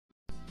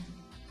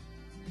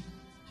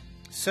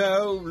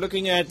So,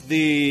 looking at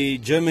the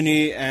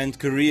Germany and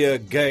Korea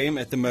game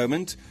at the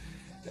moment,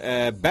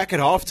 back at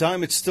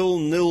halftime, it's still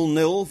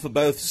 0-0 for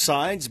both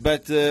sides,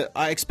 but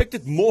I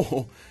expected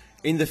more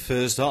in the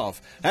first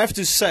half. I have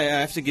to say, I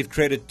have to give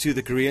credit to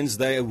the Koreans.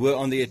 They were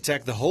on the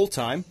attack the whole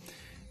time,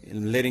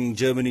 letting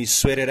Germany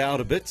sweat it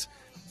out a bit,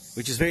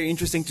 which is very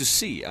interesting to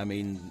see. I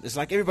mean, it's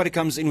like everybody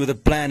comes in with a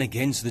plan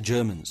against the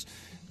Germans,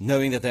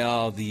 knowing that they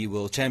are the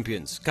world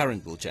champions,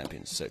 current world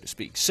champions, so to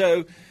speak.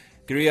 So,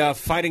 Korea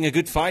fighting a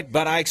good fight,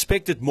 but I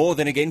expected more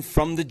than again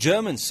from the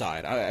German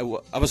side. I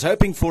was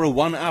hoping for a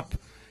one-up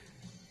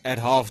at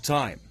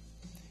half-time.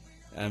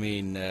 I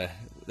mean,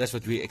 that's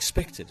what we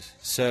expected.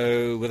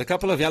 So, with a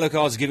couple of yellow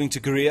cards giving to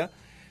Korea,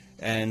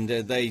 and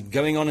they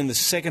going on in the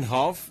second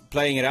half,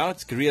 playing it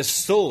out, Korea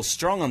still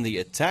strong on the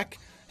attack.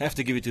 Have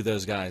to give it to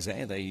those guys,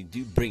 eh? They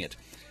do bring it.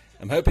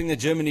 I'm hoping that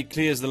Germany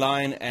clears the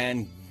line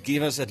and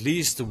give us at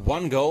least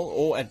one goal,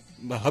 or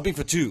hoping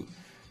for two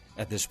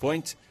at this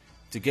point,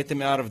 to get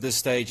them out of this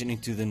stage and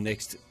into the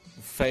next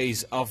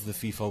phase of the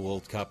FIFA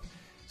World Cup.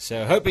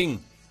 So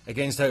hoping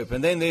against hope.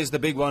 And then there's the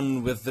big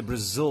one with the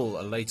Brazil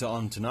later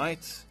on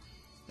tonight.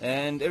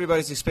 And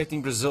everybody's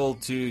expecting Brazil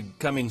to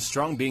come in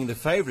strong, being the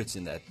favorites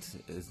in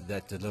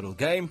that little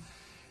game.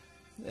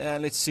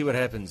 Let's see what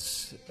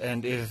happens.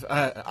 And if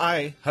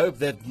I hope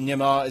that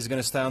Neymar is going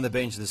to stay on the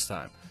bench this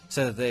time,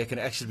 so that there can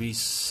actually be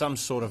some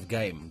sort of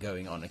game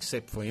going on,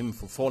 except for him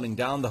for falling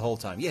down the whole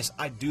time. Yes,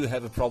 I do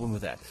have a problem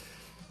with that.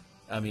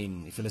 I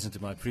mean, if you listen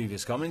to my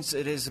previous comments,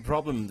 it is a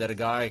problem that a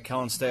guy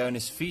can't stay on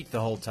his feet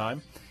the whole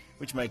time,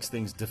 which makes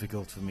things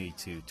difficult for me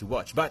to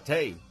watch. But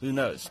hey, who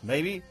knows?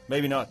 Maybe,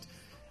 maybe not.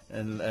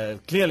 And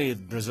clearly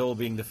Brazil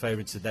being the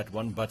favorites at that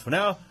one. But for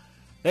now,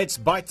 let's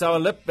bite our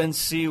lip and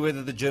see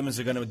whether the Germans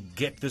are going to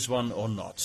get this one or not.